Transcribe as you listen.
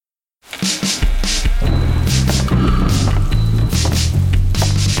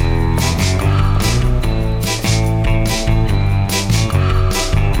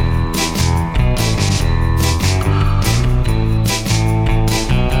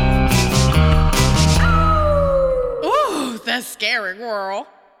scary girl.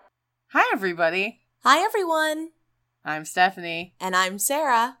 Hi, everybody. Hi, everyone. I'm Stephanie. And I'm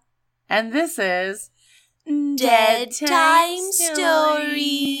Sarah. And this is Dead Time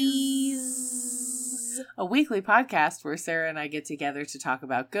Stories. A weekly podcast where Sarah and I get together to talk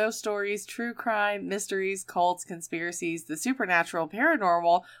about ghost stories, true crime, mysteries, cults, conspiracies, the supernatural,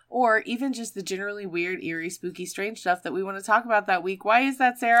 paranormal, or even just the generally weird, eerie, spooky, strange stuff that we want to talk about that week. Why is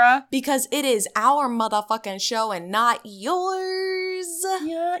that, Sarah? Because it is our motherfucking show and not yours.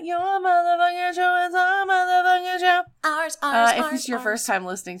 Yeah, your motherfucking show is our motherfucking show. Ours, If this is your first time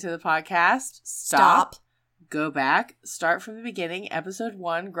listening to the podcast, stop. Go back, start from the beginning, episode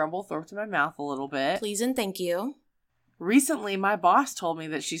 1, grumble Thorpe to my mouth a little bit. Please and thank you. Recently, my boss told me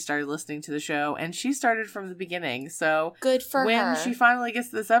that she started listening to the show, and she started from the beginning, so good for her. When she finally gets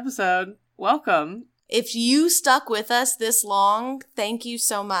to this episode, welcome. If you stuck with us this long, thank you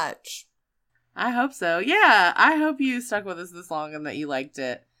so much. I hope so. Yeah, I hope you stuck with us this long and that you liked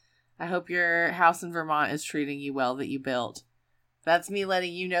it. I hope your house in Vermont is treating you well that you built. That's me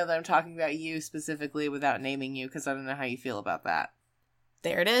letting you know that I'm talking about you specifically without naming you, because I don't know how you feel about that.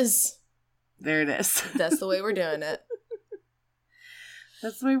 There it is. There it is. That's the way we're doing it.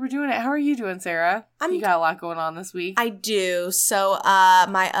 That's the way we're doing it. How are you doing, Sarah? You got a lot going on this week. I do. So,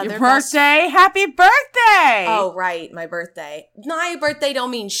 my other Your birthday? Happy birthday! Oh, right. My birthday. My birthday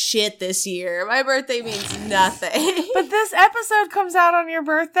don't mean shit this year. My birthday means nothing. But this episode comes out on your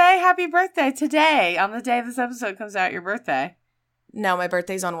birthday. Happy birthday today. On the day this episode comes out, your birthday. No, my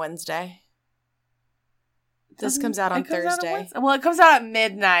birthday's on Wednesday. This comes out on Thursday. Well, it comes out at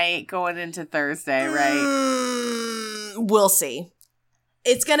midnight going into Thursday, right? We'll see.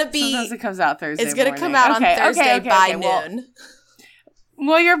 It's going to be... Sometimes it comes out Thursday It's going to come out on Thursday by noon.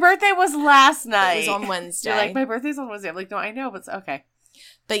 Well, your birthday was last night. It was on Wednesday. You're like, my birthday's on Wednesday. I'm like, no, I know, but okay.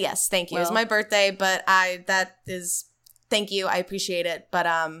 But yes, thank you. It was my birthday, but thank you. I appreciate it. But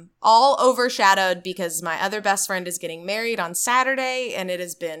all overshadowed because my other best friend is getting married on Saturday, and it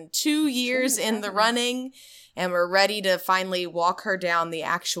has been 2 years in the running, and we're ready to finally walk her down the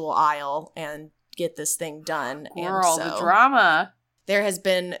actual aisle and get this thing done. Girl, the drama. There has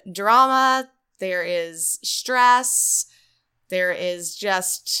been drama. There is stress. There is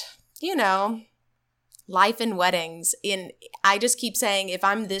just, life in weddings. I just keep saying, if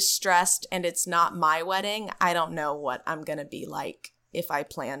I'm this stressed and it's not my wedding, I don't know what I'm going to be like if I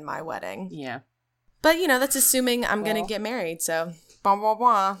plan my wedding. Yeah. But, that's assuming I'm going to get married. So, blah, blah,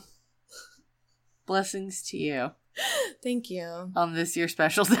 blah. Blessings to you. Thank you. On this your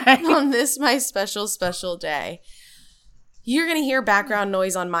special day. On this my special, special day. You're going to hear background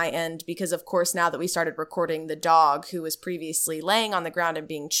noise on my end because, of course, now that we started recording, the dog, who was previously laying on the ground and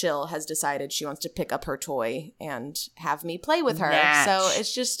being chill, has decided she wants to pick up her toy and have me play with her. Natch. So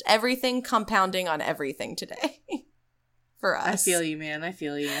it's just everything compounding on everything today for us. I feel you, man. I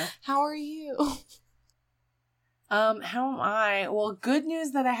feel you. How are you? How am I? Well, good news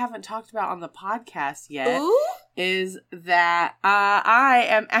that I haven't talked about on the podcast yet is that I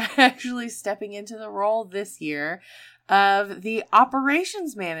am actually stepping into the role this year of the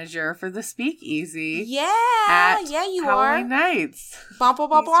operations manager for the Speakeasy. Yeah, you Halloween are. Nights. Blah, blah,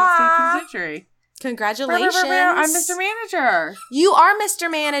 blah, blah. Congratulations. I'm Mr. Manager. You are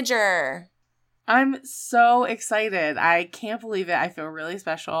Mr. Manager. I'm so excited. I can't believe it. I feel really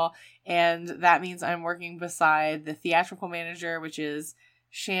special. And that means I'm working beside the theatrical manager, which is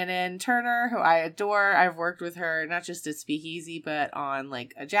Shannon Turner, who I adore. I've worked with her not just at Speakeasy, but on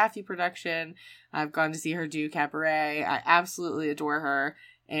like a Jaffe production. I've gone to see her do Cabaret. I absolutely adore her.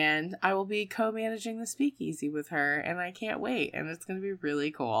 And I will be co-managing the Speakeasy with her. And I can't wait. And it's going to be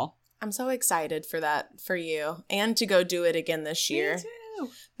really cool. I'm so excited for that for you. And to go do it again this year. Me too.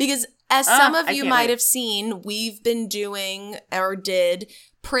 Because as some of you might have seen, we've been doing or did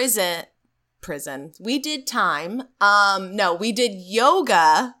prison. We did time. We did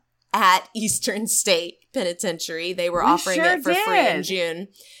yoga at Eastern State Penitentiary. They were offering it for free in June.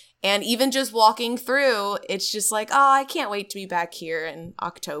 And even just walking through, it's just like, oh, I can't wait to be back here in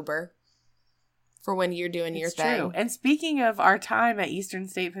October for when you're doing your thing. True. And speaking of our time at Eastern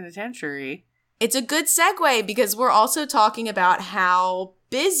State Penitentiary, it's a good segue because we're also talking about how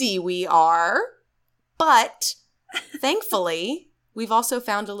busy we are, but thankfully, we've also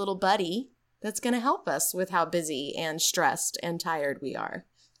found a little buddy that's going to help us with how busy and stressed and tired we are.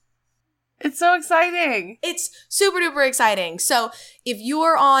 It's so exciting. It's super duper exciting. So if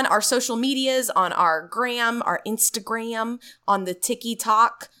you're on our social medias, on our gram, our Instagram, on the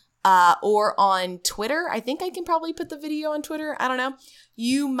TikTok, or on Twitter, I think I can probably put the video on Twitter. I don't know.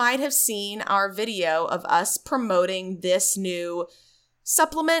 You might have seen our video of us promoting this new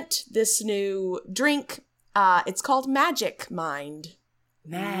supplement, this new drink, It's called Magic Mind.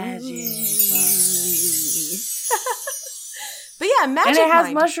 Magic Mind. But yeah, Magic Mind. And it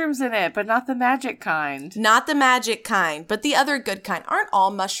has mushrooms in it, but not the magic kind. Not the magic kind, but the other good kind. Aren't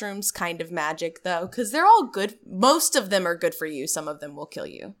all mushrooms kind of magic, though? Because they're all good. Most of them are good for you. Some of them will kill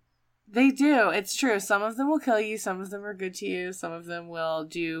you. They do. It's true. Some of them will kill you. Some of them are good to you. Some of them will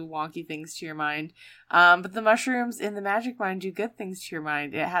do wonky things to your mind. But the mushrooms in the Magic Mind do good things to your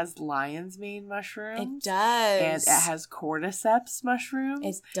mind. It has lion's mane mushrooms. It does. And it has cordyceps mushrooms.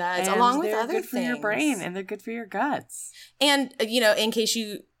 It does. And along with they're other good things. for your brain, and they're good for your guts. And, in case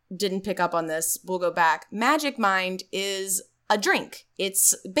you didn't pick up on this, we'll go back. Magic Mind is a drink.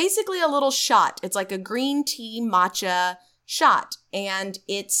 It's basically a little shot. It's like a green tea matcha shot, and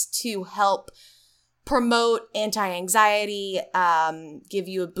it's to help promote anti-anxiety, give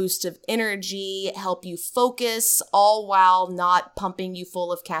you a boost of energy, help you focus, all while not pumping you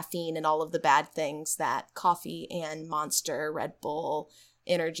full of caffeine and all of the bad things that coffee and Monster, Red Bull,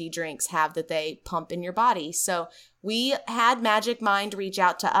 energy drinks have that they pump in your body. So we had Magic Mind reach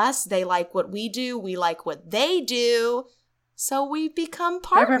out to us. They like what we do. We like what they do. So we become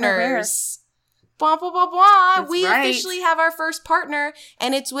partners. Blah, blah, blah, blah. We officially have our first partner,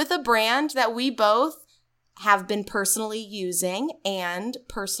 and it's with a brand that we both have been personally using and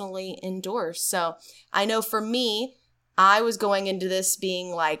personally endorse. So I know for me, I was going into this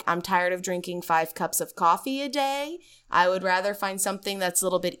being like, I'm tired of drinking 5 cups of coffee a day. I would rather find something that's a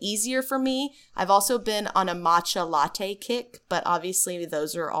little bit easier for me. I've also been on a matcha latte kick, but obviously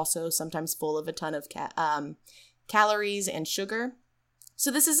those are also sometimes full of a ton of calories and sugar. So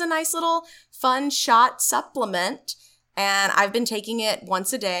this is a nice little fun shot supplement, and I've been taking it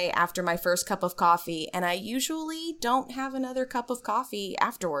once a day after my first cup of coffee, and I usually don't have another cup of coffee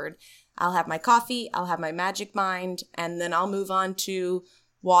afterward. I'll have my coffee, I'll have my Magic Mind, and then I'll move on to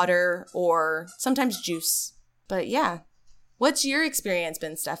water or sometimes juice. But yeah, what's your experience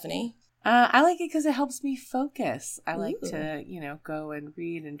been, Stephanie? I like it because it helps me focus. I like to, go and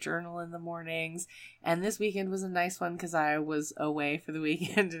read and journal in the mornings. And this weekend was a nice one because I was away for the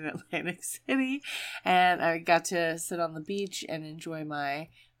weekend in Atlantic City. And I got to sit on the beach and enjoy my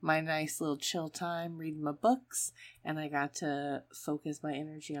nice little chill time, reading my books. And I got to focus my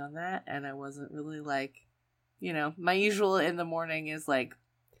energy on that. And I wasn't really my usual in the morning is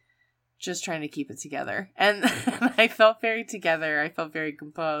just trying to keep it together. And I felt very together. I felt very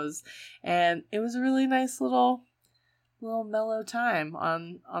composed. And it was a really nice little mellow time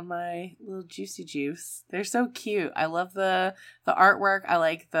on my little Juicy Juice. They're so cute. I love the artwork. I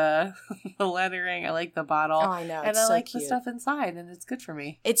like the lettering. I like the bottle. Oh, I know. And I like the stuff inside, and it's good for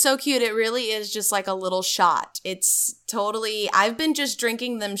me. It's so cute. It really is just like a little shot. It's totally, I've been just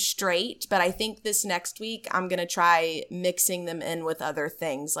drinking them straight, but I think this next week I'm going to try mixing them in with other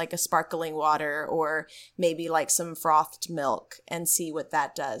things like a sparkling water or maybe like some frothed milk and see what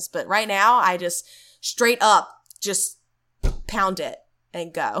that does. But right now I just straight up just pound it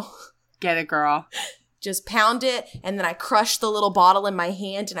and go. Get it, girl. Just pound it, and then I crush the little bottle in my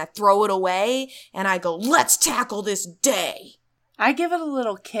hand and I throw it away and I go, let's tackle this day. I give it a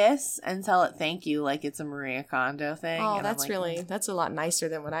little kiss and tell it thank you like it's a Maria Kondo thing. Oh, that's that's a lot nicer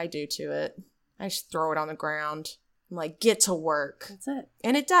than what I do to it. I just throw it on the ground. I'm like, get to work. That's it.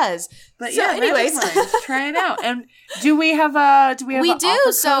 And it does. But so, yeah, anyways, try it out. And do we have an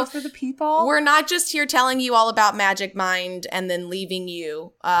offer code for the people? We're not just here telling you all about Magic Mind and then leaving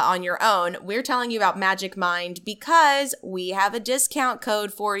you on your own. We're telling you about Magic Mind because we have a discount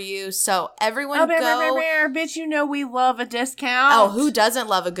code for you. So everyone bitch, we love a discount. Oh, who doesn't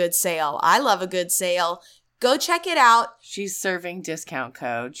love a good sale? I love a good sale. Go check it out. She's serving discount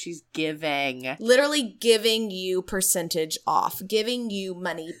code. She's giving. Literally giving you percentage off, giving you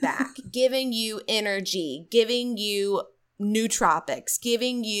money back, giving you energy, giving you nootropics,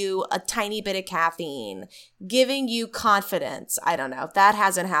 giving you a tiny bit of caffeine, giving you confidence. I don't know. That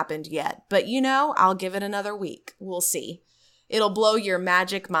hasn't happened yet. But I'll give it another week. We'll see. It'll blow your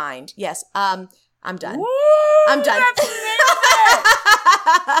magic mind. Yes. I'm done. Woo, I'm done.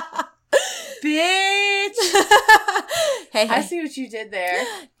 Bitch. Hey, I see what you did there.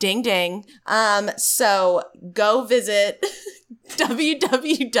 Ding, ding. So go visit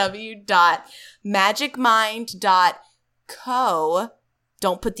www.magicmind.co.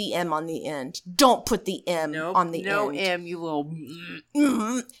 Don't put the M on the end. Don't put the M on the end. No M, you little...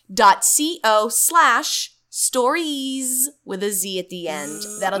 .co/stories with a Z at the end.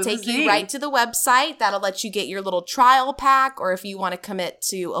 That'll take you right to the website. That'll let you get your little trial pack, or if you want to commit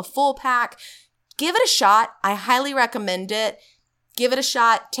to a full pack, give it a shot. I highly recommend it. Give it a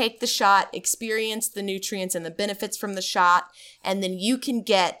shot, take the shot, experience the nutrients and the benefits from the shot, and then you can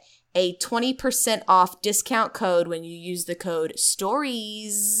get a 20% off discount code when you use the code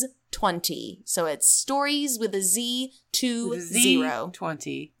STORIES20. So it's stories with a Z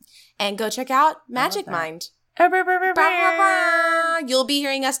 20. And go check out Magic Mind. You'll be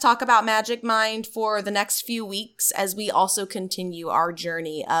hearing us talk about Magic Mind for the next few weeks as we also continue our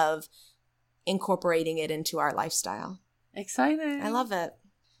journey of incorporating it into our lifestyle. Exciting. I love it.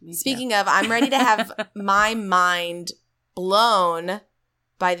 Speaking of, I'm ready to have my mind blown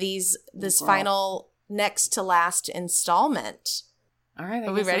by this final next to last installment. All right,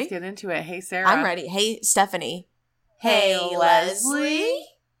 I guess let's get into it. Hey, Sarah. I'm ready. Hey, Stephanie. Hey, Leslie.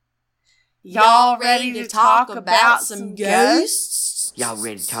 Y'all ready to talk about some ghosts? Y'all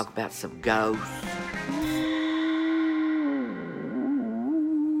ready to talk about some ghosts?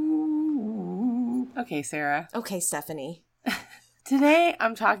 Okay, Sarah. Okay, Stephanie. Today,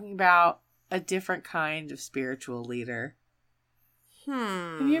 I'm talking about a different kind of spiritual leader.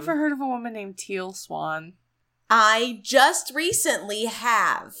 Have you ever heard of a woman named Teal Swan? I just recently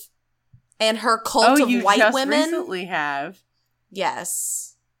have. And her cult of white women. Oh, you just recently have?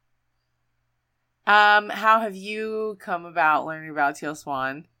 Yes. How have you come about learning about Teal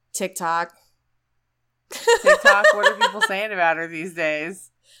Swan? TikTok. What are people saying about her these days?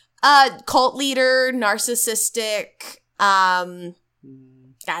 Cult leader, narcissistic.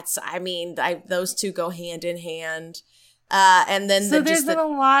 Those two go hand in hand. And then there's been a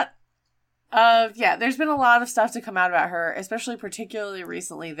lot of stuff to come out about her, especially particularly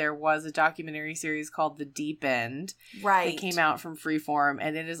recently. There was a documentary series called The Deep End. Right. It came out from Freeform,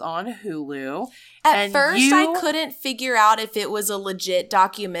 and it is on Hulu. At first, I couldn't figure out if it was a legit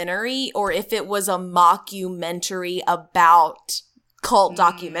documentary or if it was a mockumentary about cult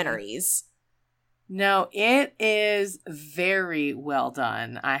documentaries. No, it is very well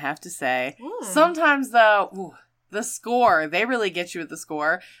done, I have to say. Sometimes, though, the score, they really get you with the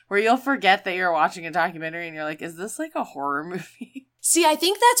score, where you'll forget that you're watching a documentary and you're like, is this like a horror movie? See, I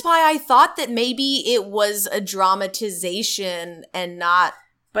think that's why I thought that maybe it was a dramatization and not...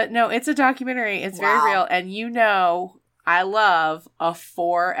 But no, it's a documentary. It's very real. And I love a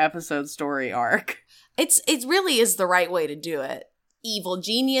 4-episode story arc. It really is the right way to do it. Evil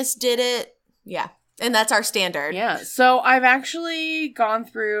Genius did it. Yeah. And that's our standard. Yeah. So I've actually gone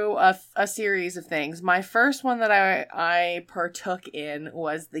through a series of things. My first one that I partook in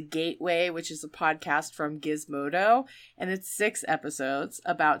was The Gateway, which is a podcast from Gizmodo. And it's 6 episodes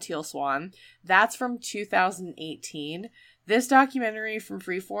about Teal Swan. That's from 2018. This documentary from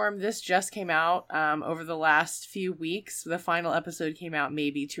Freeform, this just came out over the last few weeks. The final episode came out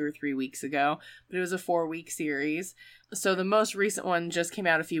maybe 2 or 3 weeks ago, but it was a 4-week series. So the most recent one just came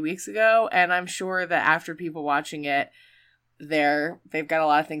out a few weeks ago, and I'm sure that after people watching it, they've got a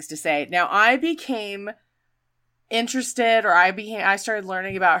lot of things to say. Now, I became interested, or I started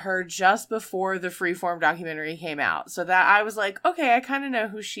learning about her just before the Freeform documentary came out. So that I was like, okay, I kind of know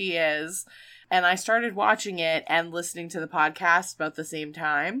who she is. And I started watching it and listening to the podcast about the same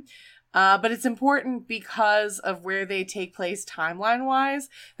time. But it's important because of where they take place timeline-wise.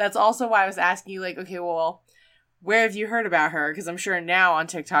 That's also why I was asking you, like, okay, well, where have you heard about her? Because I'm sure now on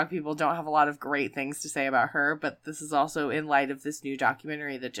TikTok people don't have a lot of great things to say about her. But this is also in light of this new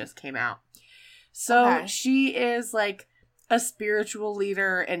documentary that just came out. So She is like a spiritual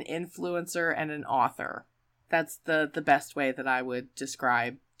leader, an influencer, and an author. That's the best way that I would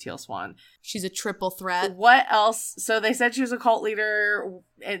describe Teal Swan. She's a triple threat. What else? So they said she was a cult leader.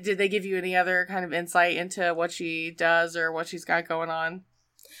 Did they give you any other kind of insight into what she does or what she's got going on?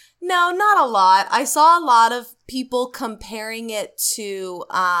 No, not a lot. I saw a lot of people comparing it to,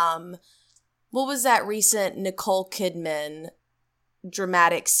 what was that recent Nicole Kidman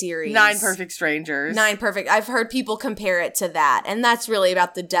dramatic series? 9 Perfect Strangers. 9 Perfect. I've heard people compare it to that. And that's really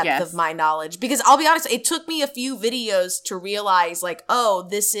about the depth of my knowledge. Because I'll be honest, it took me a few videos to realize, like, oh,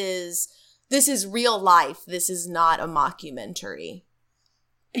 this is real life. This is not a mockumentary.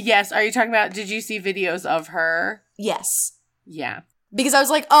 Yes. Are you talking about, did you see videos of her? Yes. Yeah. Because I was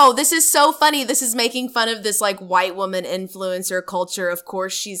like, oh, this is so funny. This is making fun of this, like, white woman influencer culture. Of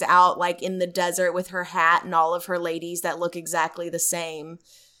course, she's out, like, in the desert with her hat and all of her ladies that look exactly the same.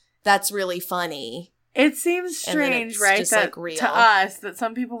 That's really funny. It seems strange, right? Just, that like, real. To us, that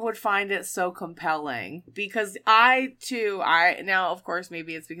some people would find it so compelling. Because I, now, of course,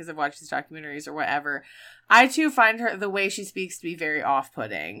 maybe it's because I've watched these documentaries or whatever. I, too, find the way she speaks to be very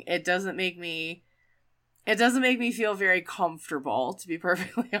off-putting. It doesn't make me feel very comfortable, to be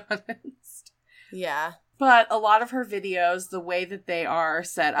perfectly honest. Yeah. But a lot of her videos, the way that they are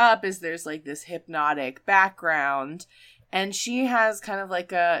set up is there's like this hypnotic background. And she has kind of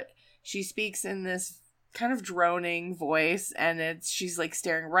like she speaks in this kind of droning voice, and she's like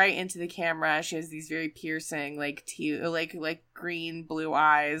staring right into the camera. She has these very piercing, like teal, like green blue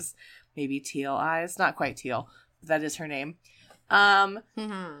eyes, maybe teal eyes, not quite teal, but that is her name.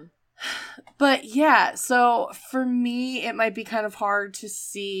 But yeah, so for me, it might be kind of hard to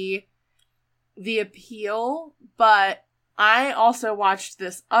see the appeal, but I also watched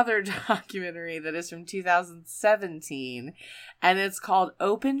this other documentary that is from 2017, and it's called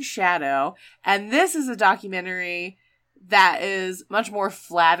Open Shadow, and this is a documentary that is much more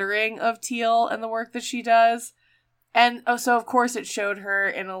flattering of Teal and the work that she does, and so of course it showed her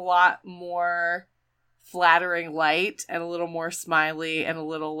in a lot more flattering light, and a little more smiley, and a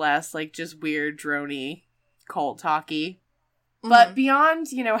little less like just weird drony cult talky. But beyond,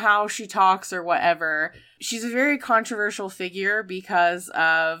 how she talks or whatever, she's a very controversial figure because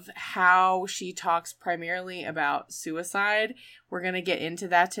of how she talks primarily about suicide. We're going to get into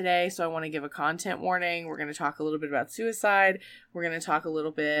that today, so I want to give a content warning. We're going to talk a little bit about suicide. We're going to talk a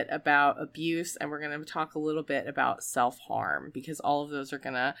little bit about abuse, and we're going to talk a little bit about self-harm, because all of those are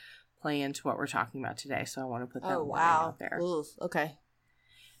going to play into what we're talking about today. So I want to put that warning out there. Oof, okay.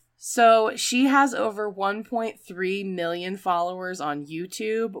 So she has over 1.3 million followers on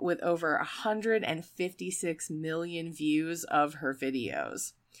YouTube with over 156 million views of her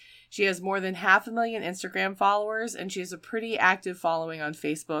videos. She has more than 500,000 Instagram followers, and she has a pretty active following on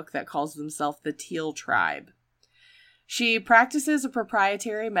Facebook that calls themselves the Teal Tribe. She practices a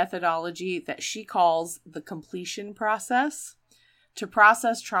proprietary methodology that she calls the completion process to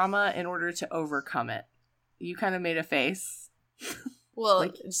process trauma in order to overcome it. You kind of made a face. Well,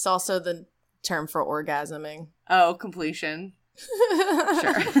 it's also the term for orgasming. Oh, completion.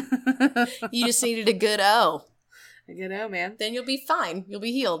 Sure. You just needed a good O. A good O, man. Then you'll be fine. You'll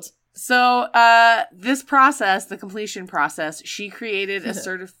be healed. So, this process, the completion process, she created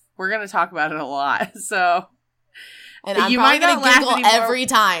a we're going to talk about it a lot, so... And I'm probably going to giggle every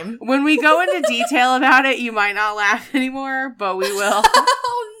time. When we go into detail about it, you might not laugh anymore, but we will.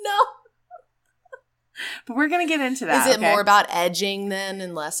 Oh, no. But we're going to get into that. Is it more about edging then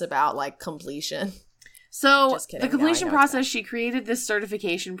and less about like completion? So the completion process, she created this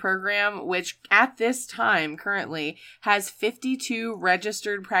certification program, which at this time currently has 52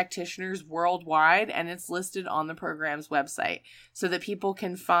 registered practitioners worldwide, and it's listed on the program's website so that people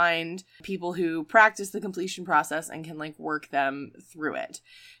can find people who practice the completion process and can like work them through it.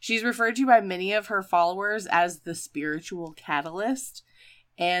 She's referred to by many of her followers as the spiritual catalyst.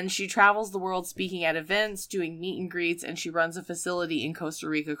 And she travels the world speaking at events, doing meet and greets, and she runs a facility in Costa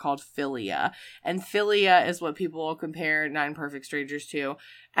Rica called Philia. And Philia is what people will compare 9 Perfect Strangers to.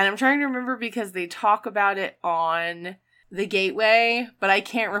 And I'm trying to remember because they talk about it on The Gateway, but I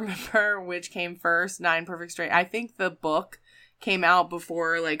can't remember which came first, 9 Perfect Strangers. I think the book came out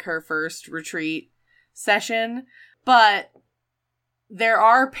before like her first retreat session, but there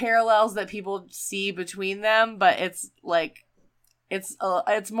are parallels that people see between them, but it's like...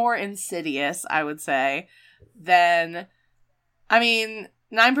 It's more insidious, I would say, than... I mean,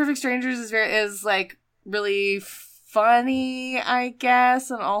 9 Perfect Strangers is like really funny, I guess,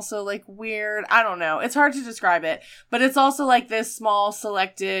 and also like weird. I don't know. It's hard to describe it, but it's also like this small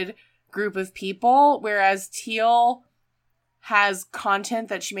selected group of people, whereas Teal has content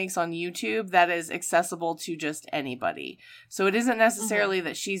that she makes on YouTube that is accessible to just anybody. So it isn't necessarily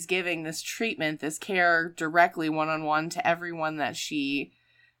that she's giving this treatment, this care directly one-on-one to everyone that she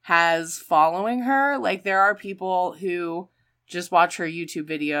has following her. Like there are people who just watch her YouTube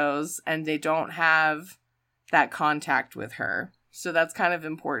videos and they don't have that contact with her. So that's kind of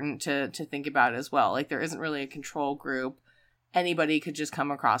important to think about as well. Like there isn't really a control group. Anybody could just come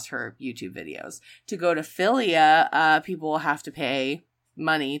across her YouTube videos. To go to Philia, people will have to pay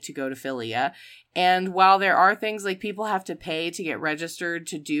money to go to Philia. And while there are things like people have to pay to get registered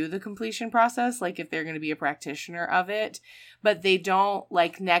to do the completion process, like if they're going to be a practitioner of it, but they don't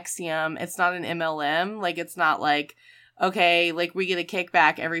like NXIVM. It's not an MLM. Like it's not like, okay, like we get a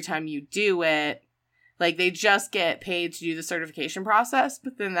kickback every time you do it. Like they just get paid to do the certification process,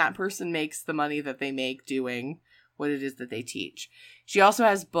 but then that person makes the money that they make doing what it is that they teach. She also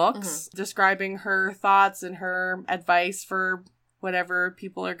has books describing her thoughts and her advice for whatever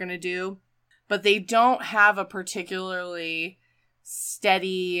people are going to do, but they don't have a particularly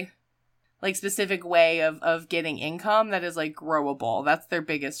steady, like specific way of getting income that is like growable. That's their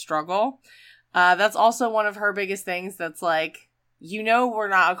biggest struggle. That's also one of her biggest things that's like, we're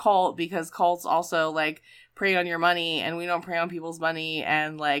not a cult because cults also like prey on your money, and we don't prey on people's money,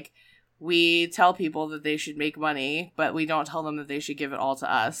 and like we tell people that they should make money, but we don't tell them that they should give it all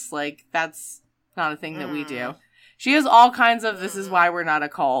to us. Like, that's not a thing that we do. She has all kinds of this is why we're not a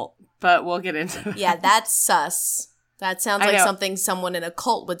cult, but we'll get into it. Yeah, that's sus. That sounds like something someone in a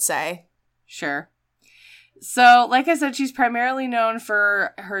cult would say. Sure. So, like I said, she's primarily known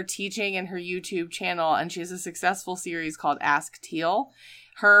for her teaching and her YouTube channel, and she has a successful series called Ask Teal.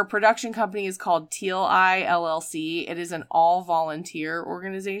 Her production company is called Teal Eye LLC. It is an all-volunteer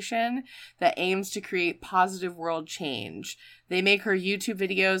organization that aims to create positive world change. They make her YouTube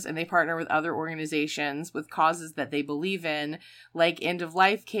videos and they partner with other organizations with causes that they believe in, like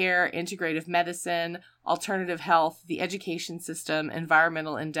end-of-life care, integrative medicine, alternative health, the education system,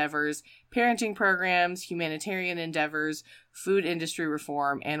 environmental endeavors, parenting programs, humanitarian endeavors, food industry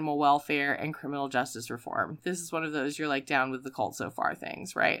reform, animal welfare, and criminal justice reform. This is one of those you're like down with the cult so far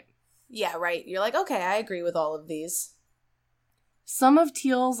things, right? Yeah, right. You're like, okay, I agree with all of these. Some of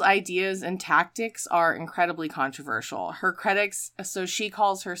Teal's ideas and tactics are incredibly controversial. Her critics, so she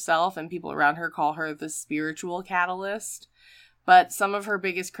calls herself and people around her call her the spiritual catalyst, but some of her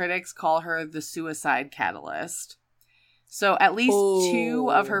biggest critics call her the suicide catalyst. So at least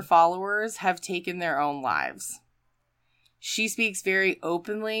 2 of her followers have taken their own lives. She speaks very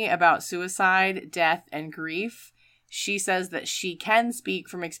openly about suicide, death, and grief. She says that she can speak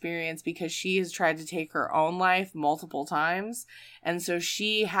from experience because she has tried to take her own life multiple times. And so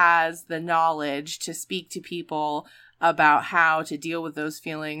she has the knowledge to speak to people about how to deal with those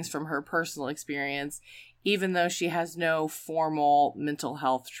feelings from her personal experience, even though she has no formal mental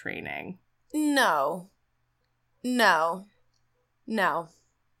health training. No.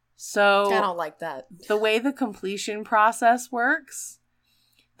 So I don't like that. The way the completion process works,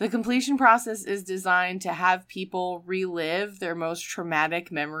 the completion process is designed to have people relive their most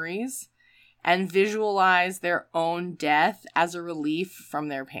traumatic memories and visualize their own death as a relief from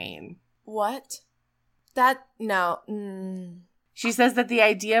their pain. What? No. She says that the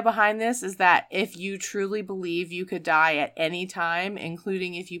idea behind this is that if you truly believe you could die at any time,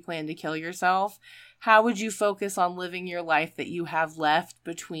 including if you plan to kill yourself, how would you focus on living your life that you have left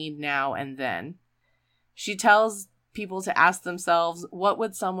between now and then? She tells people to ask themselves, what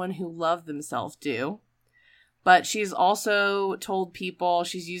would someone who loved themselves do? But she's also told people,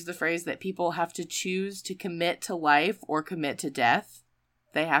 she's used the phrase that people have to choose to commit to life or commit to death.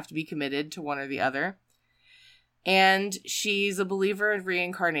 They have to be committed to one or the other. And she's a believer in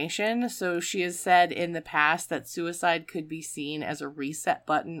reincarnation, so she has said in the past that suicide could be seen as a reset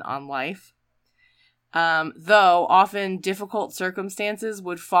button on life. Though often difficult circumstances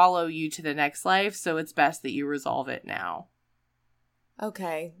would follow you to the next life, so it's best that you resolve it now.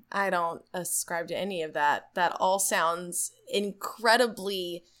 Okay, I don't ascribe to any of that. That all sounds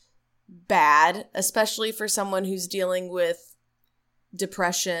incredibly bad, especially for someone who's dealing with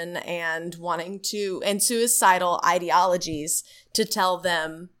depression and and suicidal ideologies, to tell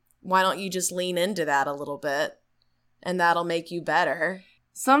them, why don't you just lean into that a little bit and that'll make you better.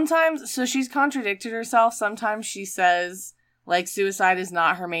 Sometimes, so she's contradicted herself. Sometimes she says, like, suicide is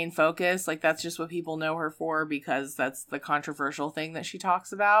not her main focus. Like, that's just what people know her for because that's the controversial thing that she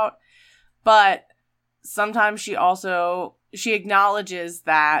talks about. But sometimes she acknowledges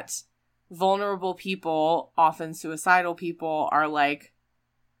that vulnerable people, often suicidal people, are, like,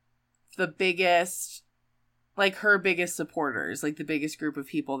 the biggest, like, her biggest supporters, like, the biggest group of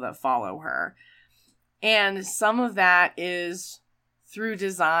people that follow her. And some of that is through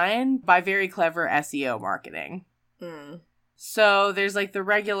design by very clever SEO marketing. So there's like the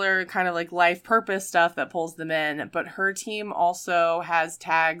regular kind of like life purpose stuff that pulls them in, but her team also has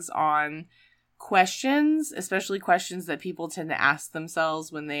tags on questions, especially questions that people tend to ask themselves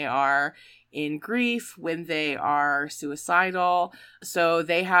when they are in grief, when they are suicidal. So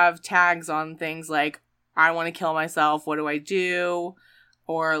they have tags on things like, I want to kill myself, what do I do?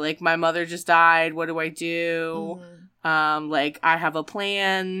 Or like, my mother just died, what do I do? Like, I have a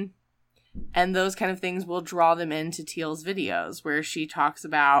plan. And those kind of things will draw them into Teal's videos, where she talks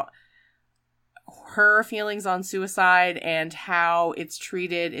about her feelings on suicide and how it's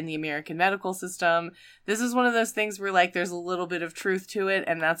treated in the American medical system. This is one of those things where, like, there's a little bit of truth to it,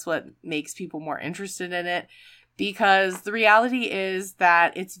 and that's what makes people more interested in it. Because the reality is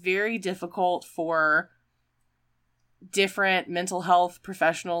that it's very difficult for different mental health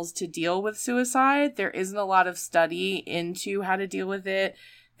professionals to deal with suicide. There isn't a lot of study into how to deal with it.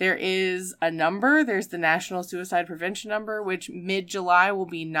 There is a number. There's the National Suicide Prevention number, which mid-July will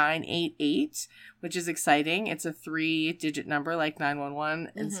be 988, which is exciting. It's a 3-digit number like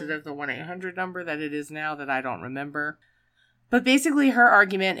 911 instead of the 1-800 number that it is now that I don't remember. But basically her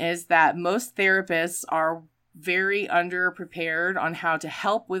argument is that most therapists are very underprepared on how to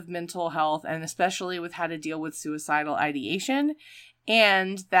help with mental health and especially with how to deal with suicidal ideation.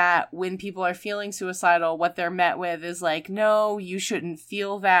 And that when people are feeling suicidal, what they're met with is like, no, you shouldn't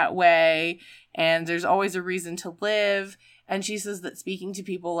feel that way. And there's always a reason to live. And she says that speaking to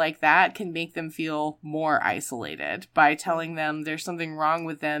people like that can make them feel more isolated by telling them there's something wrong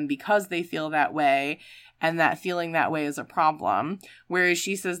with them because they feel that way. And that feeling that way is a problem. Whereas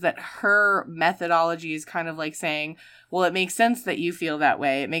she says that her methodology is kind of like saying, well, it makes sense that you feel that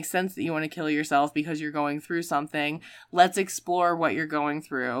way. It makes sense that you want to kill yourself because you're going through something. Let's explore what you're going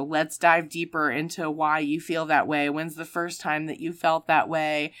through. Let's dive deeper into why you feel that way. When's the first time that you felt that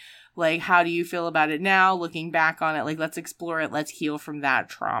way? Like, how do you feel about it now? Looking back on it, like, let's explore it. Let's heal from that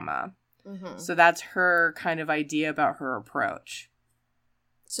trauma. Mm-hmm. So that's her kind of idea about her approach.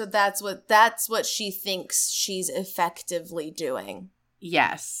 So that's what she thinks she's effectively doing.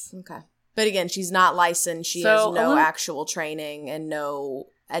 Yes. Okay. But again, she's not licensed. She has no actual training and no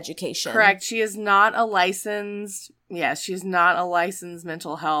education. Correct. She is not a licensed, she's not a licensed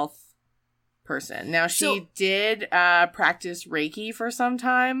mental health person. Now, she did practice Reiki for some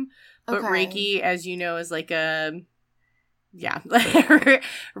time, but Reiki, as you know, is like Reiki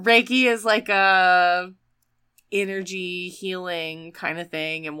is like a energy healing kind of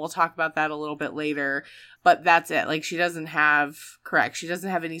thing, and we'll talk about that a little bit later, but that's it. Like, she doesn't have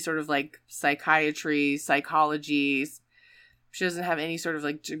any sort of like psychiatry, psychology. She doesn't have any sort of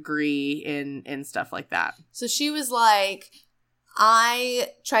like degree in stuff like that. So she was like, I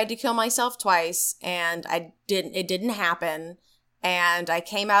tried to kill myself twice and it didn't happen, and I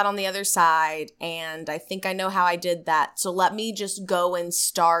came out on the other side, and I think I know how I did that, so let me just go and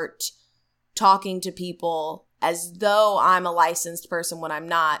start talking to people as though I'm a licensed person when I'm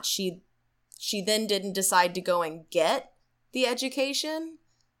not. She then didn't decide to go and get the education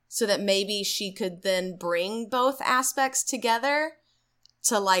so that maybe she could then bring both aspects together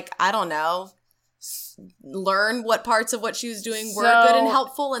to, like, I don't know, learn what parts of what she was doing were good and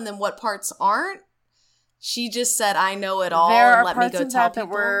helpful and then what parts aren't. She just said, I know it all, and let me go tell people. There are parts of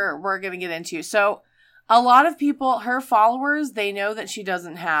that we're going to get into. So a lot of people, her followers, they know that she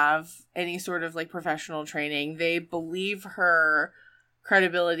doesn't have any sort of like professional training. They believe her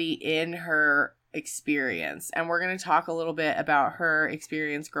credibility in her experience. And we're going to talk a little bit about her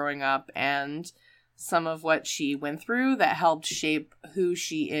experience growing up and some of what she went through that helped shape who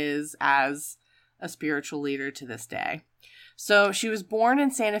she is as a spiritual leader to this day. So she was born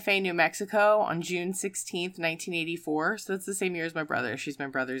in Santa Fe, New Mexico on June 16th, 1984. So that's the same year as my brother. She's my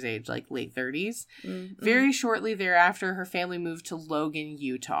brother's age, like late 30s. Mm-hmm. Very shortly thereafter, her family moved to Logan,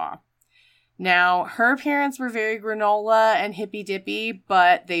 Utah. Now, her parents were very granola and hippy-dippy,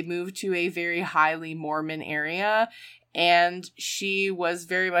 but they moved to a very highly Mormon area, and she was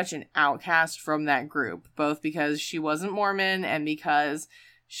very much an outcast from that group, both because she wasn't Mormon and because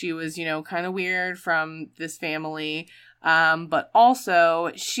she was, kind of weird from this family. But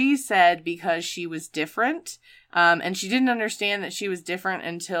also, she said because she was different, and she didn't understand that she was different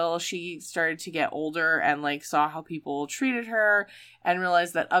until she started to get older and, like, saw how people treated her and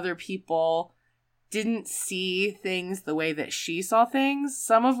realized that other people didn't see things the way that she saw things.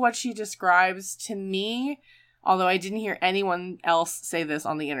 Some of what she describes to me, although I didn't hear anyone else say this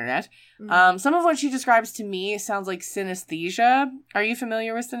on the internet, some of what she describes to me sounds like synesthesia. Are you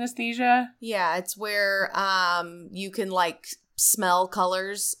familiar with synesthesia? Yeah, it's where you can, like, smell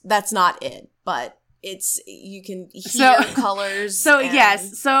colors. That's not it, but you can hear colors.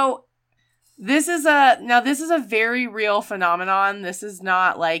 Yes. So this is a very real phenomenon. This is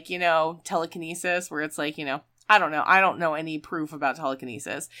not like, telekinesis where it's like, I don't know. I don't know any proof about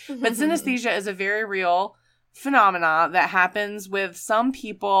telekinesis. But synesthesia is a very real phenomena that happens with some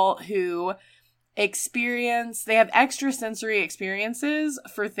people who they have extrasensory experiences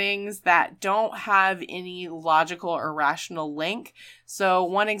for things that don't have any logical or rational link. So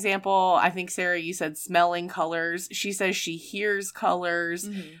one example, I think, Sarah, you said smelling colors. She says she hears colors.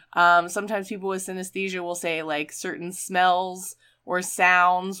 Mm-hmm. Sometimes people with synesthesia will say, like, certain smells or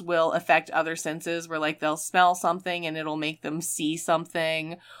sounds will affect other senses, where, like, they'll smell something and it'll make them see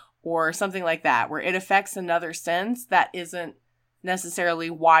something, or something like that, where it affects another sense that isn't necessarily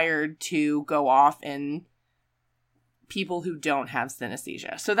wired to go off in people who don't have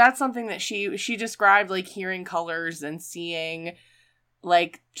synesthesia. So that's something that she described, like hearing colors and seeing,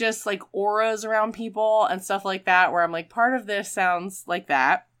 like, just like auras around people and stuff like that, where I'm like, part of this sounds like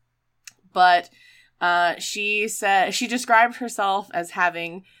that. But she described herself as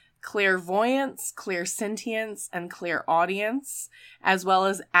having clairvoyance, clairsentience, and clairaudience, as well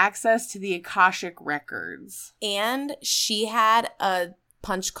as access to the Akashic records. And she had a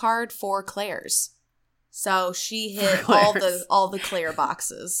punch card for clairs. So she hit all the Claire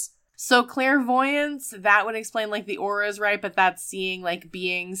boxes. So clairvoyance, that would explain like the auras, right? But that's seeing like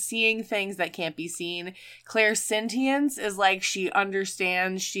beings, seeing things that can't be seen. Clairsentience is like she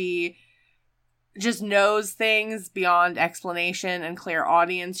understands, she just knows things beyond explanation. And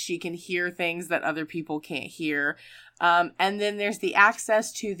clairaudience, she can hear things that other people can't hear. And then there's the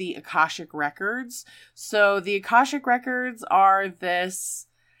access to the Akashic records. So the Akashic records are this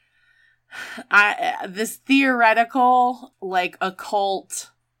theoretical, like occult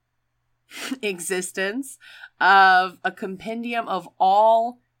existence of a compendium of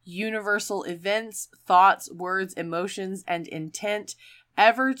all universal events, thoughts, words, emotions, and intent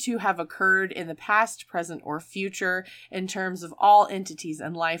ever to have occurred in the past, present, or future in terms of all entities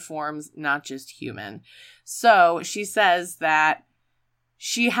and life forms, not just human. So she says that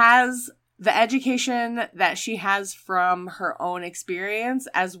she has the education that she has from her own experience,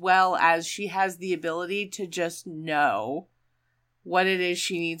 as well as she has the ability to just know what it is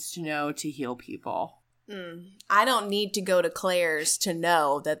she needs to know to heal people. I don't need to go to Claire's to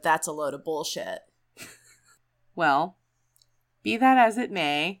know that that's a load of bullshit. Well, be that as it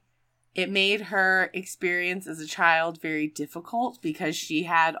may, it made her experience as a child very difficult because she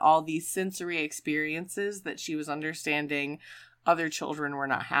had all these sensory experiences that she was understanding other children were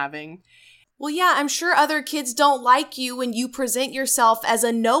not having. Well, yeah, I'm sure other kids don't like you when you present yourself as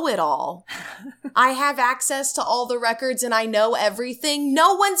a know-it-all. I have access to all the records and I know everything.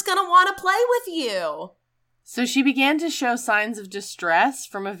 No one's going to want to play with you. So she began to show signs of distress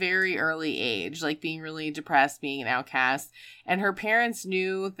from a very early age, like being really depressed, being an outcast. And her parents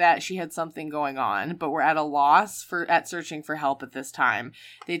knew that she had something going on, but were at a loss at searching for help at this time.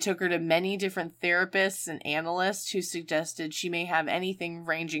 They took her to many different therapists and analysts who suggested she may have anything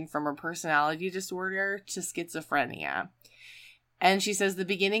ranging from a personality disorder to schizophrenia. And she says the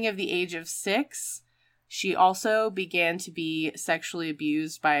beginning of the age of 6, she also began to be sexually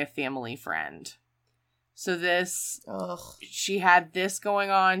abused by a family friend. So she had this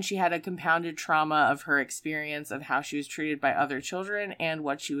going on. She had a compounded trauma of her experience of how she was treated by other children and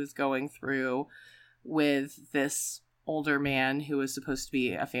what she was going through with this older man who was supposed to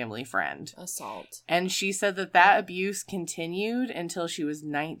be a family friend. Assault. And she said that abuse continued until she was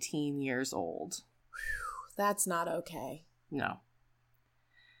 19 years old. That's not okay. No.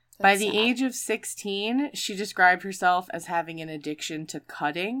 That's By the sad. age of 16, she described herself as having an addiction to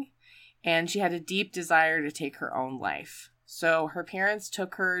cutting. And she had a deep desire to take her own life. So her parents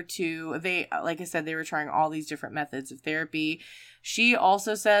took her to, like I said, they were trying all these different methods of therapy. She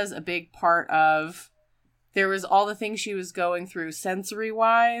also says a big part of, there was all the things she was going through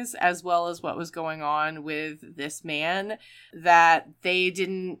sensory-wise, as well as what was going on with this man, that they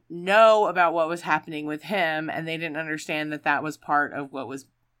didn't know about what was happening with him, and they didn't understand that that was part of what was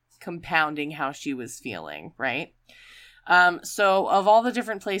compounding how she was feeling, right? So of all the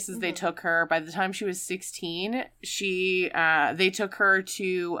different places they took her, by the time she was 16, they took her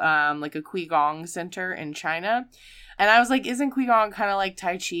to, like a Qigong center in China. And I was like, isn't Qigong kind of like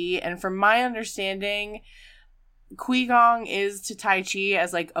Tai Chi? And from my understanding, Qigong is to Tai Chi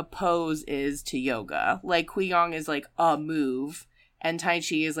as like a pose is to yoga. Like Qigong is like a move and Tai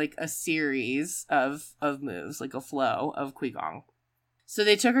Chi is like a series of moves, like a flow of Qigong. So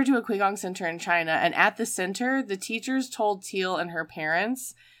they took her to a Qigong center in China, and at the center, the teachers told Teal and her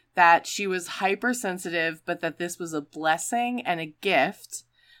parents that she was hypersensitive, but that this was a blessing and a gift,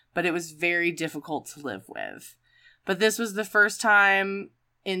 but it was very difficult to live with. But this was the first time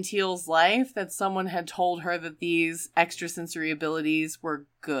in Teal's life that someone had told her that these extrasensory abilities were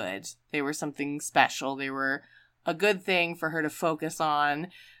good. They were something special. They were a good thing for her to focus on.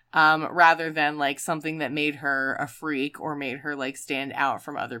 Rather than like something that made her a freak or made her like stand out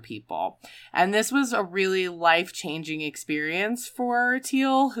from other people. And this was a really life-changing experience for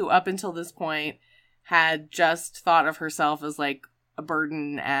Teal, who up until this point had just thought of herself as like a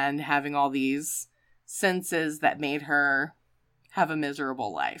burden and having all these senses that made her have a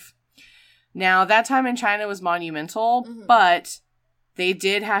miserable life. Now, that time in China was monumental, but they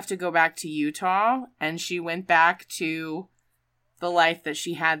did have to go back to Utah, and she went back to the life that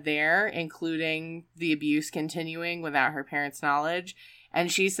she had there, including the abuse continuing without her parents' knowledge.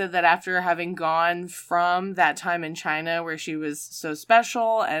 And she said that after having gone from that time in China where she was so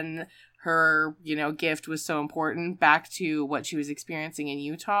special and her, gift was so important back to what she was experiencing in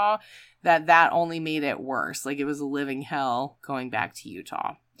Utah, that only made it worse. Like it was a living hell going back to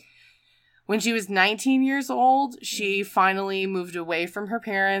Utah. When she was 19 years old, she finally moved away from her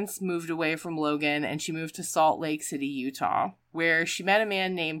parents, moved away from Logan, and she moved to Salt Lake City, Utah, where she met a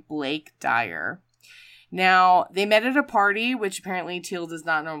man named Blake Dyer. Now, they met at a party, which apparently Teal does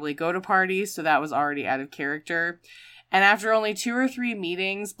not normally go to parties, so that was already out of character. And after only 2 or 3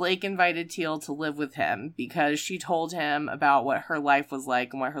 meetings, Blake invited Teal to live with him because she told him about what her life was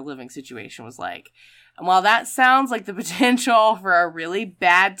like and what her living situation was like. And while that sounds like the potential for a really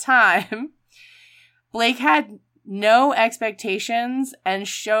bad time, Blake had no expectations and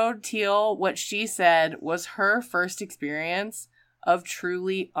showed Teal what she said was her first experience of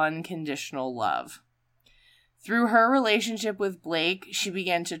truly unconditional love. Through her relationship with Blake, she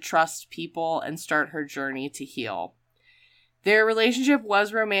began to trust people and start her journey to heal. Their relationship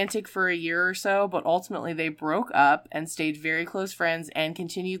was romantic for a year or so, but ultimately they broke up and stayed very close friends and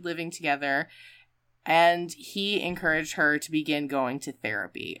continued living together. And he encouraged her to begin going to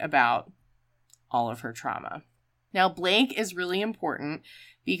therapy about all of her trauma. Now, Blake is really important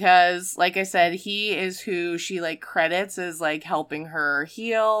because, like I said, he is who she, credits as, helping her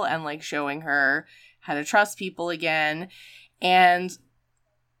heal and, showing her how to trust people again. And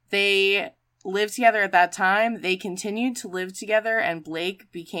they lived together at that time. They continued to live together, and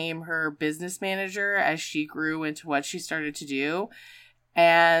Blake became her business manager as she grew into what she started to do.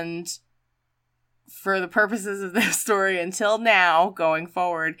 And for the purposes of this story, until now, going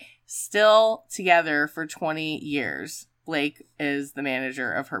forward, still together for 20 years. Blake is the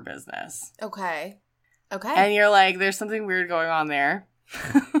manager of her business. Okay. And you're like, there's something weird going on there.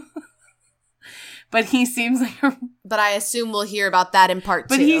 But he seems like But I assume we'll hear about that in part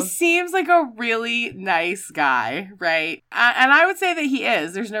 2. But he seems like a really nice guy, right? And I would say that he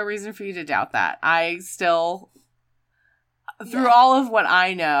is. There's no reason for you to doubt that. I still, through all of what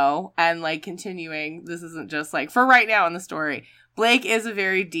I know, and, continuing, this isn't just, for right now in the story, Blake is a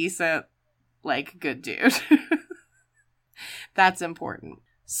very decent, good dude. That's important.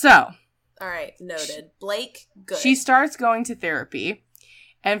 So. All right, noted. Blake, good. She starts going to therapy.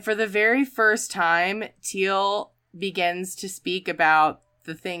 And for the very first time, Teal begins to speak about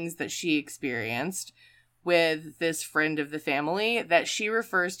the things that she experienced with this friend of the family that she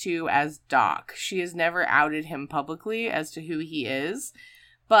refers to as Doc. She has never outed him publicly as to who he is,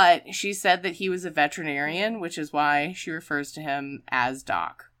 but she said that he was a veterinarian, which is why she refers to him as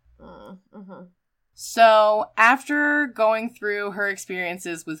Doc. Mm-hmm. So after going through her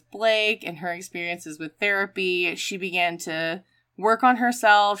experiences with Blake and her experiences with therapy, she began to work on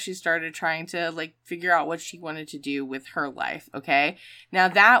herself. She started trying to figure out what she wanted to do with her life. Okay. Now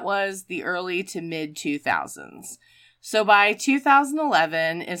that was the early to mid 2000s. So by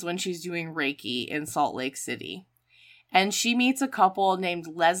 2011 is when she's doing Reiki in Salt Lake City. And she meets a couple named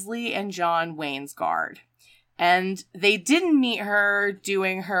Leslie and John Wainsgard. And they didn't meet her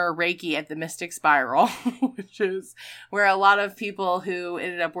doing her Reiki at the Mystic Spiral, which is where a lot of people who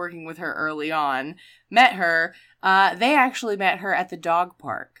ended up working with her early on met her. They actually met her at the dog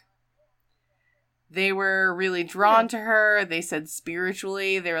park. They were really drawn to her. They said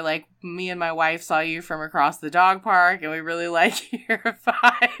spiritually, they were like, me and my wife saw you from across the dog park, and we really like your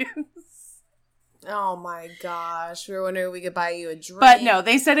vibes. Oh my gosh. We were wondering if we could buy you a drink. But no,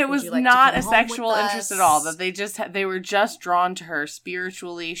 they said it was not a sexual interest at all. That they were just drawn to her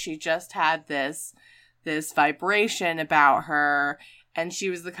spiritually. She just had this vibration about her. And she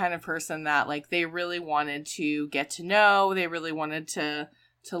was the kind of person that they really wanted to get to know. They really wanted to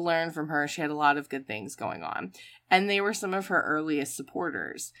learn from her. She had a lot of good things going on. And they were some of her earliest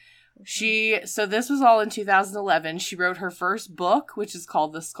supporters. So this was all in 2011. She wrote her first book, which is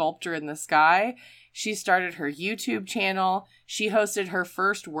called The Sculptor in the Sky. She started her YouTube channel. She hosted her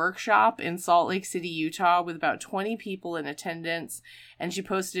first workshop in Salt Lake City, Utah, with about 20 people in attendance, and she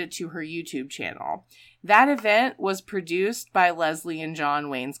posted it to her YouTube channel. That event was produced by Leslie and John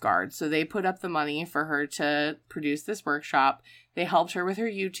Wainsgard, so they put up the money for her to produce this workshop. They helped her with her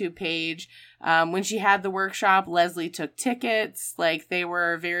YouTube page. When she had the workshop, Leslie took tickets. They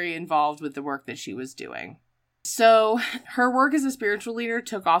were very involved with the work that she was doing. So her work as a spiritual leader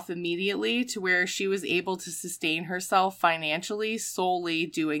took off immediately to where she was able to sustain herself financially solely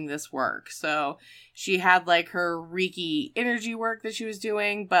doing this work. So she had her Reiki energy work that she was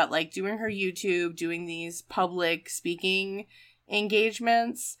doing, but doing her YouTube, doing these public speaking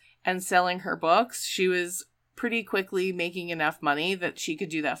engagements and selling her books, she was pretty quickly making enough money that she could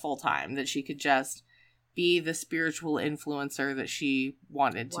do that full time, that she could just be the spiritual influencer that she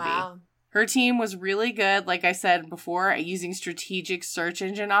wanted to be. Her team was really good, like I said before, at using strategic search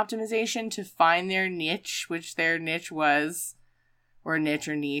engine optimization to find their niche, which their niche was, or niche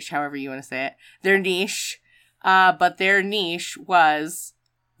or niche, however you want to say it, their niche. But their niche was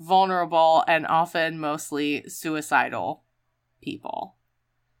vulnerable and often mostly suicidal people.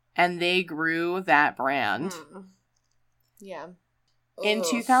 And they grew that brand. Yeah. In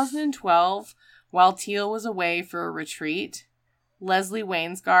 2012, While Teal was away for a retreat, Leslie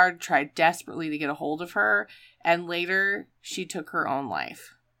Wainsgard tried desperately to get a hold of her, and later she took her own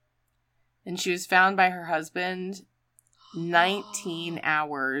life. And she was found by her husband 19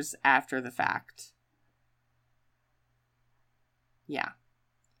 hours after the fact. Yeah.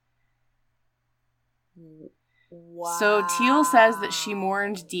 Wow. So Teal says that she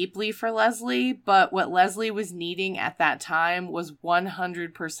mourned deeply for Leslie, but what Leslie was needing at that time was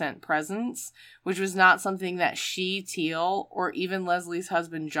 100% presence, which was not something that she, Teal, or even Leslie's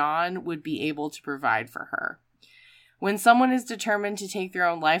husband John would be able to provide for her. When someone is determined to take their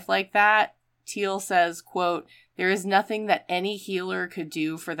own life like that, Teal says, quote, "There is nothing that any healer could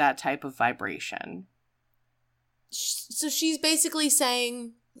do for that type of vibration." So she's basically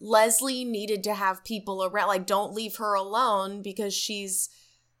saying Leslie needed to have people around, like, don't leave her alone because she's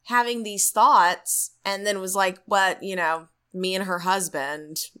having these thoughts, and then was like, what, you know, me and her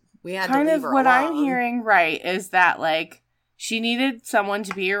husband, we had kind to leave her of what alone. I'm hearing, right, is that, like, she needed someone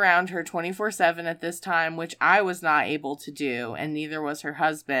to be around her 24/7 at this time, which I was not able to do, and neither was her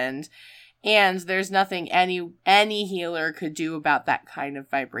husband. And there's nothing any healer could do about that kind of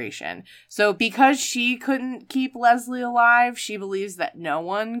vibration. So because she couldn't keep Leslie alive, she believes that no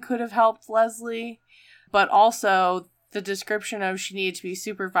one could have helped Leslie. But also the description of she needed to be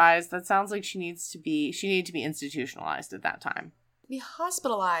supervised, that sounds like she needed to be institutionalized at that time. Be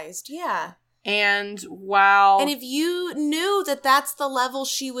hospitalized, yeah. And while... And if you knew that that's the level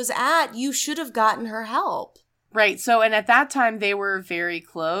she was at, you should have gotten her help. Right. So, and at that time, they were very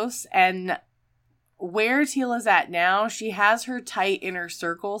close. And where Teal is at now, she has her tight inner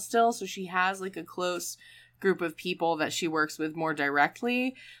circle still. So she has like a close group of people that she works with more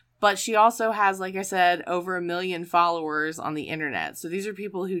directly. But she also has, like I said, over 1 million followers on the internet. So these are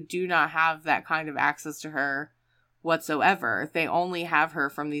people who do not have that kind of access to her whatsoever. They only have her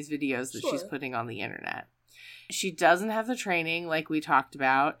from these videos that she's putting on the internet. She doesn't have the training like we talked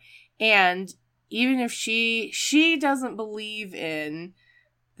about. And even if she doesn't believe in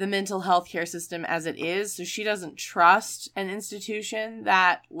the mental health care system as it is, so she doesn't trust an institution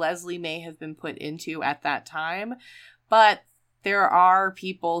that Leslie may have been put into at that time. But there are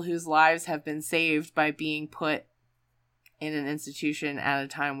people whose lives have been saved by being put in an institution at a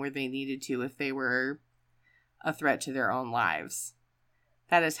time where they needed to if they were a threat to their own lives.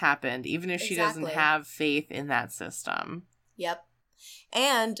 That has happened, even if she doesn't have faith in that system. Yep.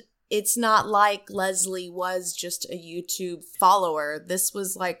 And it's not like Leslie was just a YouTube follower. This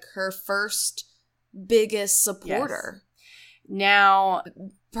was like her first biggest supporter. Yes. Now,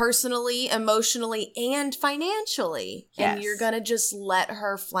 personally, emotionally, and financially. Yes. And you're going to just let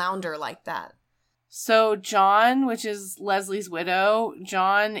her flounder like that. So John, which is Leslie's widow,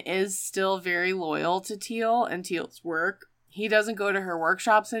 John is still very loyal to Teal and Teal's work. He doesn't go to her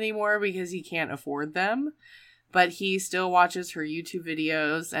workshops anymore because he can't afford them. But he still watches her YouTube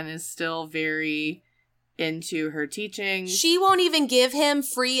videos and is still very into her teaching. She won't even give him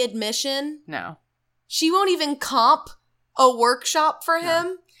free admission? No. She won't even comp a workshop for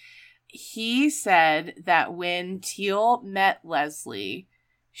him? He said that when Teal met Leslie,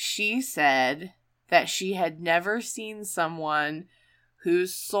 she said that she had never seen someone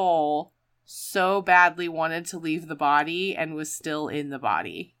whose soul so badly wanted to leave the body and was still in the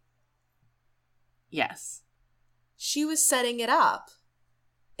body. Yes. She was setting it up,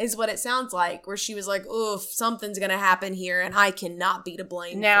 is what it sounds like, where she was like, oof, something's going to happen here and I cannot be to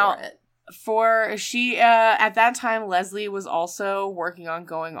blame for it. At that time, Leslie was also working on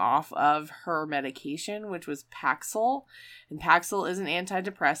going off of her medication, which was Paxil. And Paxil is an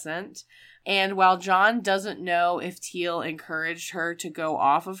antidepressant. And while John doesn't know if Teal encouraged her to go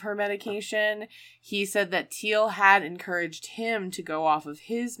off of her medication, he said that Teal had encouraged him to go off of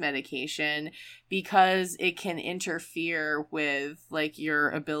his medication because it can interfere with, like,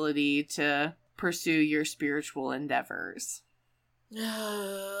 your ability to pursue your spiritual endeavors.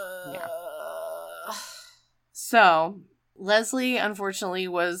 Yeah. So, Leslie, unfortunately,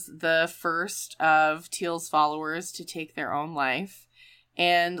 was the first of Teal's followers to take their own life.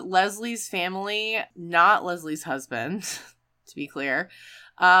 And Leslie's family, not Leslie's husband, to be clear,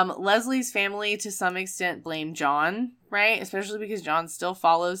 Leslie's family to some extent blamed John, right? Especially because John still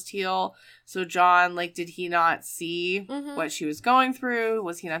follows Teal. So John, like, did he not see what she was going through?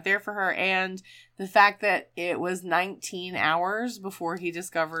 Was he not there for her? And the fact that it was 19 hours before he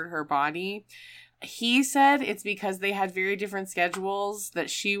discovered her body, he said it's because they had very different schedules, that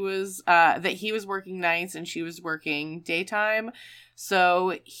he was working nights and she was working daytime.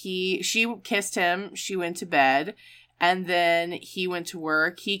 So she kissed him, she went to bed, and then he went to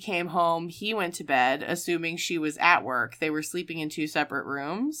work. He came home, he went to bed, assuming she was at work. They were sleeping in 2 separate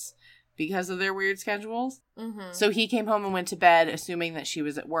rooms because of their weird schedules. Mm-hmm. So he came home and went to bed assuming that she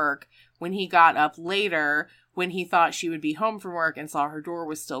was at work. When he got up later, when he thought she would be home from work and saw her door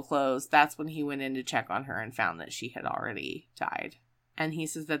was still closed, that's when he went in to check on her and found that she had already died. And he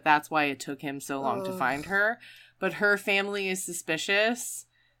says that that's why it took him so long to find her. But her family is suspicious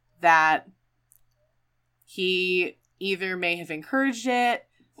that he either may have encouraged it,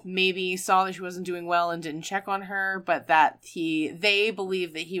 maybe saw that she wasn't doing well and didn't check on her, but that they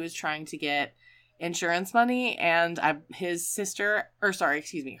believe that he was trying to get insurance money, and her sister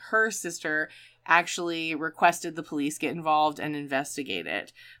actually requested the police get involved and investigate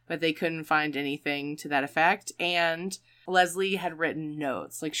it, but they couldn't find anything to that effect. And Leslie had written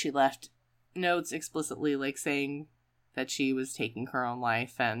notes, like she left notes explicitly, like saying that she was taking her own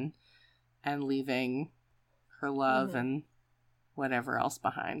life and leaving her love and whatever else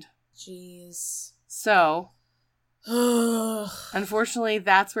behind. Jeez. So unfortunately,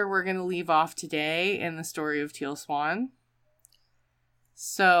 that's where we're going to leave off today in the story of Teal Swan.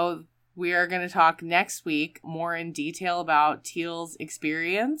 So we are going to talk next week more in detail about Teal's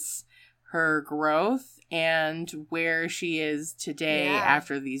experience, her growth, and where she is today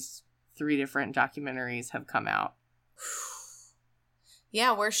after these 3 different documentaries have come out.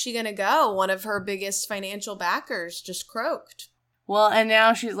 Yeah, where's she going to go? One of her biggest financial backers just croaked. Well, and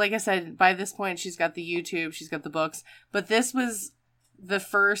now she's, like I said, by this point, she's got the YouTube, she's got the books, but this was the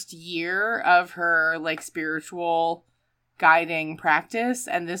first year of her, like, spiritual guiding practice,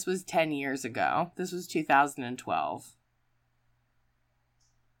 and this was 10 years ago. This was 2012.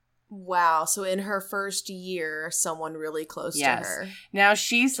 Wow. So in her first year, someone really close to her. Now,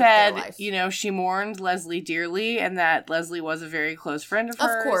 she said, she mourned Leslie dearly and that Leslie was a very close friend of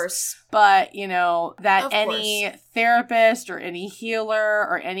hers. Of course. But, that any therapist or any healer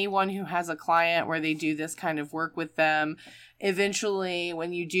or anyone who has a client where they do this kind of work with them, eventually,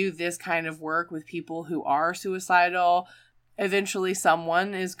 when you do this kind of work with people who are suicidal, eventually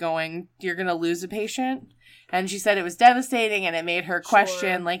you're going to lose a patient. And she said it was devastating and it made her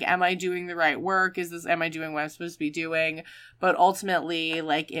question, like, am I doing the right work? Am I doing what I'm supposed to be doing? But ultimately,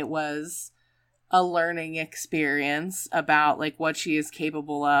 like, it was a learning experience about, like, what she is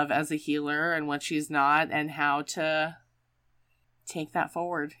capable of as a healer and what she's not and how to take that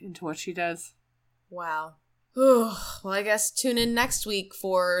forward into what she does. Wow. Well, I guess tune in next week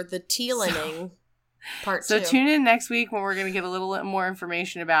for the Tealaning. Part 2. So tune in next week when we're going to get a little more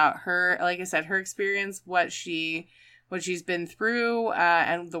information about her, like I said, her experience, what she's been through,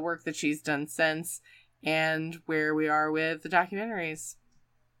 and the work that she's done since, and where we are with the documentaries.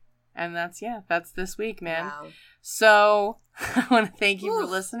 And that's this week, man. Wow. So I want to thank you for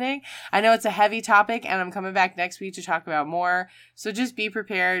listening. I know it's a heavy topic, and I'm coming back next week to talk about more. So just be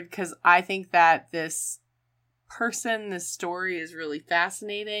prepared, because I think that this story is really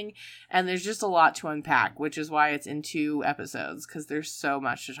fascinating, and there's just a lot to unpack, which is why it's in 2 episodes, because there's so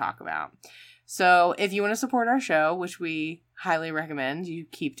much to talk about. So if you want to support our show, which we highly recommend you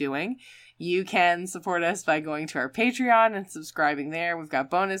keep doing, you can support us by going to our Patreon and subscribing there. We've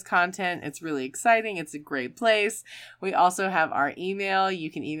got bonus content. It's really exciting. It's a great place. We also have our email. You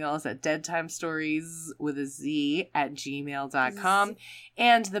can email us at deadtimestories@gmail.com.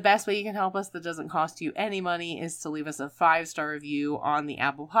 And the best way you can help us that doesn't cost you any money is to leave us a 5-star review on the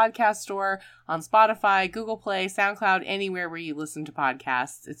Apple Podcast Store, on Spotify, Google Play, SoundCloud, anywhere where you listen to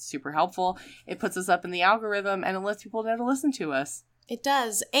podcasts. It's super helpful. It puts us up in the algorithm and it lets people know to listen to us. It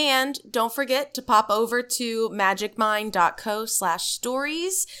does. And don't forget to pop over to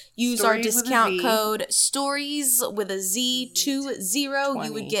magicmind.co/stories. Use our discount code STORIES with a Z 20.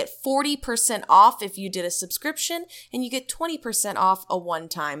 You would get 40% off if you did a subscription, and you get 20% off a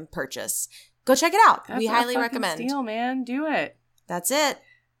one-time purchase. Go check it out. We highly recommend. Steal, man. Do it. That's it.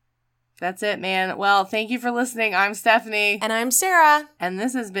 That's it, man. Well, thank you for listening. I'm Stephanie. And I'm Sarah. And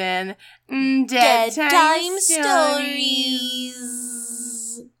this has been Dead Time Stories.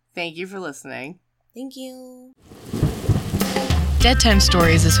 Thank you for listening. Thank you. Dead Time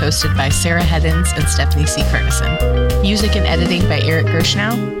Stories is hosted by Sarah Heddens and Stephanie C. Ferguson. Music and editing by Eric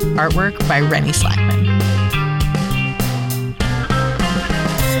Gershnow. Artwork by Rennie Slackman.